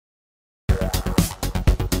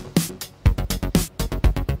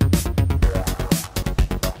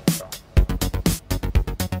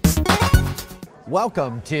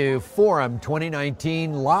Welcome to Forum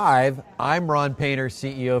 2019 Live. I'm Ron Painter,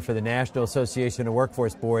 CEO for the National Association of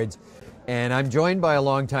Workforce Boards, and I'm joined by a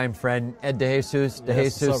longtime friend, Ed Dejesus,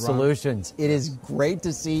 Dejesus Solutions. It is great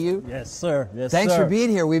to see you. Yes, sir. Yes, Thanks sir. for being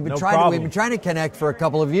here. We've been trying to connect for a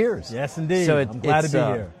couple of years. Yes, indeed. So I'm glad to be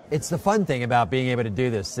here. It's the fun thing about being able to do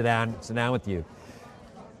this. Sit down with you.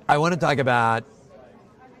 I want to talk about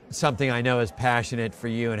something I know is passionate for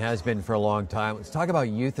you and has been for a long time. Let's talk about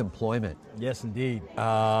youth employment. Yes, indeed.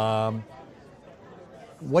 What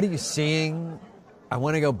are you seeing? I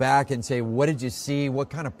want to go back and say, what did you see? What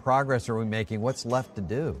kind of progress are we making? What's left to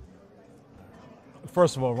do?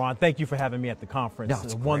 First of all, Ron, thank you for having me at the conference. No,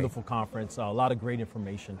 it's a wonderful conference, a lot of great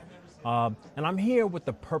information. And I'm here with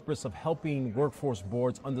the purpose of helping workforce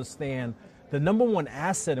boards understand the number one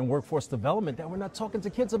asset in workforce development that we're not talking to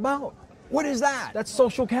kids about. What is that? That's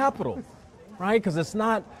social capital, right? Because it's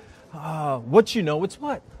not what you know, it's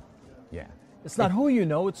what? Yeah. It's not who you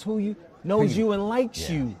know, it's who knows you and likes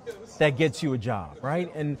you that gets you a job, right?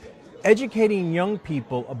 And educating young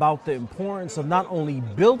people about the importance of not only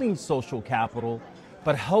building social capital,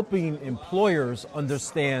 but helping employers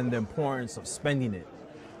understand the importance of spending it.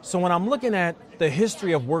 So when I'm looking at the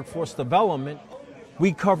history of workforce development,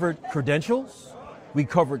 we covered credentials, we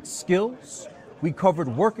covered skills, we covered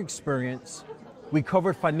work experience, we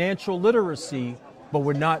covered financial literacy, but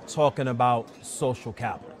we're not talking about social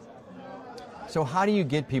capital. So how do you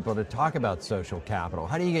get people to talk about social capital?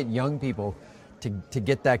 How do you get young people to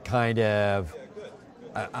get that kind of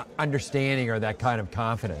understanding or that kind of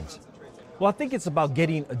confidence? Well, I think it's about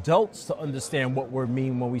getting adults to understand what we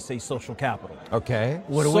mean when we say social capital. Okay.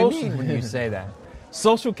 What do we mean when you say that?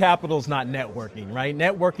 Social capital is not networking, right?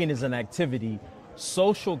 Networking is an activity.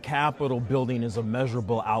 Social capital building is a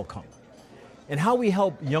measurable outcome. And how we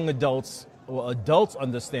help young adults or adults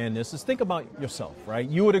understand this is think about yourself, right?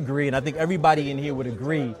 You would agree, and I think everybody in here would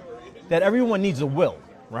agree, that everyone needs a will,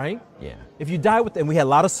 right? Yeah. If you die and we had a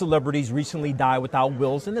lot of celebrities recently die without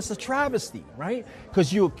wills, and it's a travesty, right?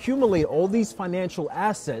 Because you accumulate all these financial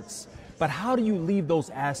assets, but how do you leave those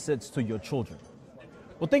assets to your children?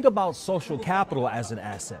 Well, think about social capital as an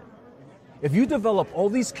asset. If you develop all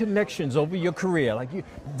these connections over your career,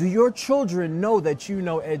 do your children know that you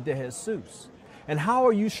know Ed Dejesus? And how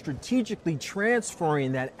are you strategically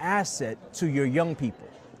transferring that asset to your young people?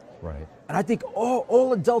 Right. And I think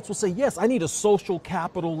all adults will say, yes, I need a social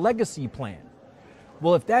capital legacy plan.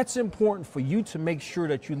 Well, if that's important for you to make sure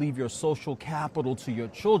that you leave your social capital to your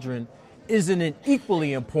children, isn't it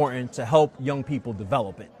equally important to help young people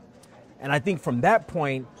develop it? And I think from that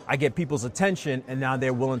point, I get people's attention, and now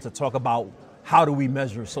they're willing to talk about how do we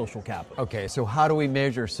measure social capital. Okay, so how do we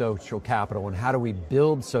measure social capital, and how do we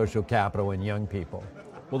build social capital in young people?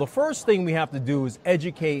 Well, the first thing we have to do is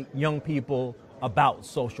educate young people about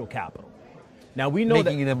social capital. Now we know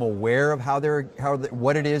making them aware of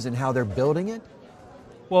what it is and how they're building it.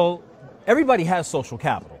 Well, everybody has social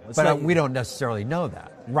capital, but we don't necessarily know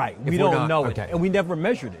that. Right, we don't know it, and we never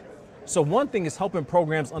measured it. So one thing is helping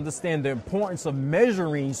programs understand the importance of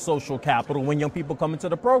measuring social capital when young people come into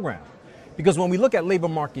the program. Because when we look at labor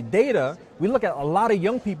market data, we look at a lot of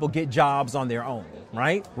young people get jobs on their own,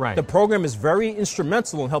 right? Right. The program is very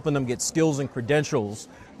instrumental in helping them get skills and credentials,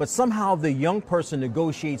 but somehow the young person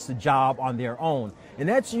negotiates the job on their own. And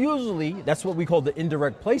that's what we call the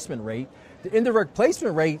indirect placement rate. The indirect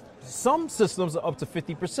placement rate, some systems are up to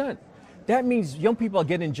 50%. That means young people are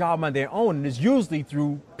getting a job on their own, and it's usually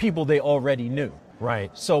through people they already knew.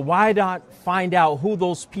 Right. So why not find out who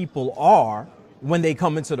those people are when they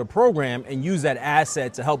come into the program and use that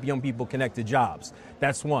asset to help young people connect to jobs?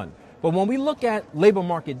 That's one. But when we look at labor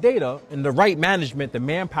market data, and the Right Management, the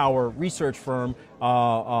manpower research firm,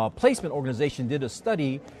 placement organization did a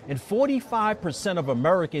study, and 45% of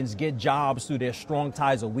Americans get jobs through their strong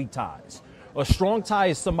ties or weak ties. A strong tie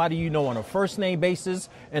is somebody you know on a first name basis,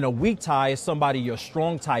 and a weak tie is somebody your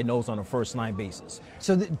strong tie knows on a first name basis.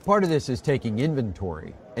 So part of this is taking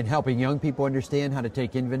inventory and helping young people understand how to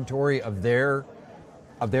take inventory of their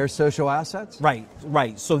social assets?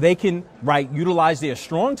 Right. So they can, utilize their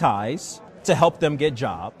strong ties to help them get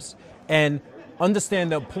jobs and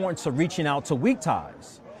understand the importance of reaching out to weak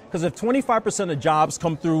ties. Because if 25% of jobs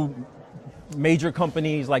come through major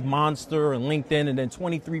companies like Monster and LinkedIn, and then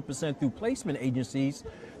 23% through placement agencies,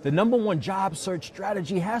 the number one job search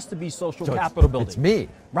strategy has to be social capital building. It's me.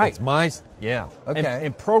 Right. It's okay.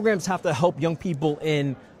 And programs have to help young people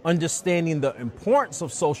in understanding the importance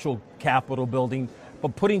of social capital building,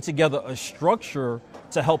 but putting together a structure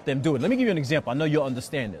to help them do it. Let me give you an example. I know you'll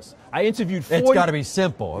understand this. I interviewed 40... It's got to be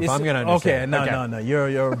simple if I'm going to understand. No.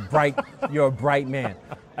 You're a bright man.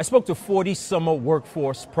 I spoke to 40 summer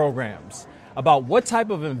workforce programs. about what type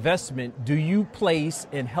of investment do you place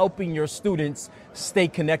in helping your students stay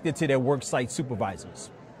connected to their worksite supervisors?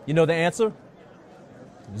 You know the answer?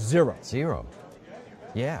 Zero. Zero.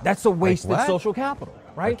 Yeah. That's a wasted Like what? social capital,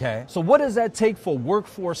 right? Okay. So what does that take for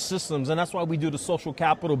workforce systems? And that's why we do the Social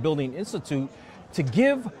Capital Building Institute,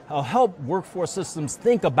 to help workforce systems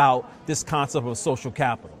think about this concept of social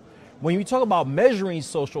capital. When you talk about measuring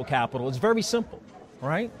social capital, it's very simple,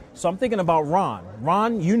 right? So I'm thinking about Ron.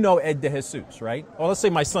 Ron, you know Ed Dejesus, right? Or let's say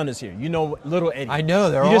my son is here. You know little Eddie. I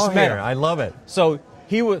know, they're you all just met here. him. I love it. So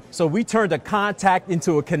we turned a contact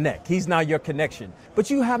into a connect. He's now your connection. But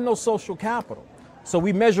you have no social capital. So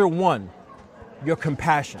we measure one, your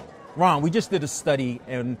compassion. Ron, we just did a study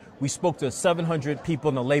and we spoke to 700 people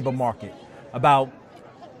in the labor market about,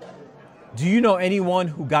 do you know anyone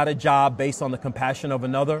who got a job based on the compassion of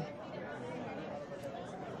another?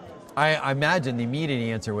 I imagine the immediate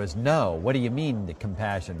answer was no. What do you mean, the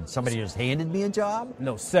compassion? Somebody just handed me a job?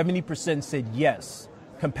 No, 70% said yes.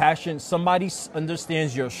 Compassion, somebody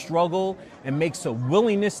understands your struggle and makes a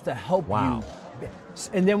willingness to help Wow. you.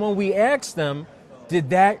 And then when we asked them, did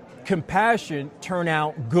that compassion turn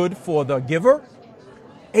out good for the giver?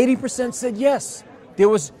 80% said yes. There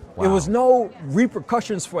was no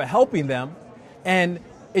repercussions for helping them, and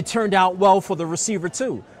it turned out well for the receiver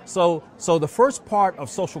too. So the first part of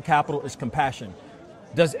social capital is compassion.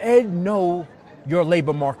 Does Ed know your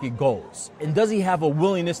labor market goals? And does he have a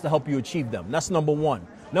willingness to help you achieve them? That's number one.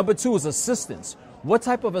 Number two is assistance. What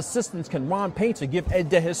type of assistance can Ron Painter give Ed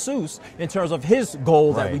DeJesus in terms of his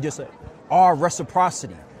goal that we just said? R,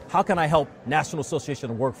 reciprocity. How can I help National Association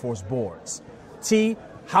of Workforce Boards? T,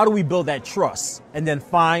 how do we build that trust? And then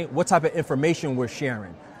find what type of information we're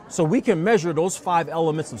sharing. So we can measure those 5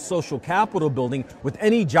 elements of social capital building with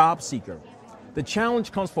any job seeker. The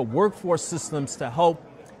challenge comes for workforce systems to help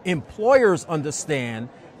employers understand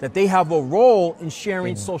that they have a role in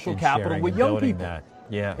sharing social capital with young people. That.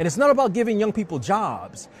 Yeah. And it's not about giving young people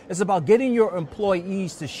jobs. It's about getting your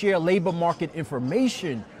employees to share labor market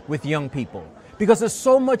information with young people. Because it's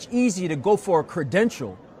so much easier to go for a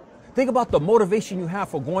credential. Think about the motivation you have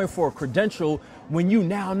for going for a credential when you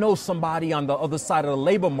now know somebody on the other side of the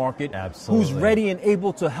labor market who's ready and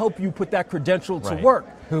able to help you put that credential to work.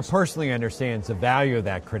 Who personally understands the value of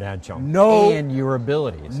that credential and your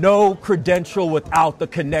abilities. No credential without the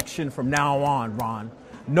connection from now on, Ron.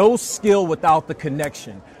 No skill without the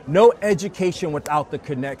connection. No education without the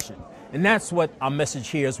connection. And that's what our message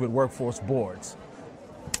here is with workforce boards.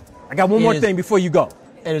 I got one more thing before you go.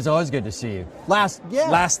 It is always good to see you. Last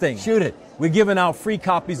thing. Shoot it. We're giving out free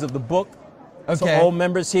copies of the book to all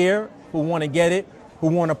members here who want to get it, who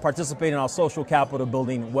want to participate in our social capital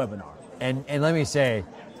building webinar. And let me say,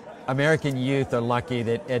 American youth are lucky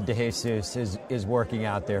that Ed DeJesus is working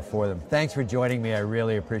out there for them. Thanks for joining me. I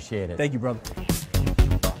really appreciate it. Thank you, brother.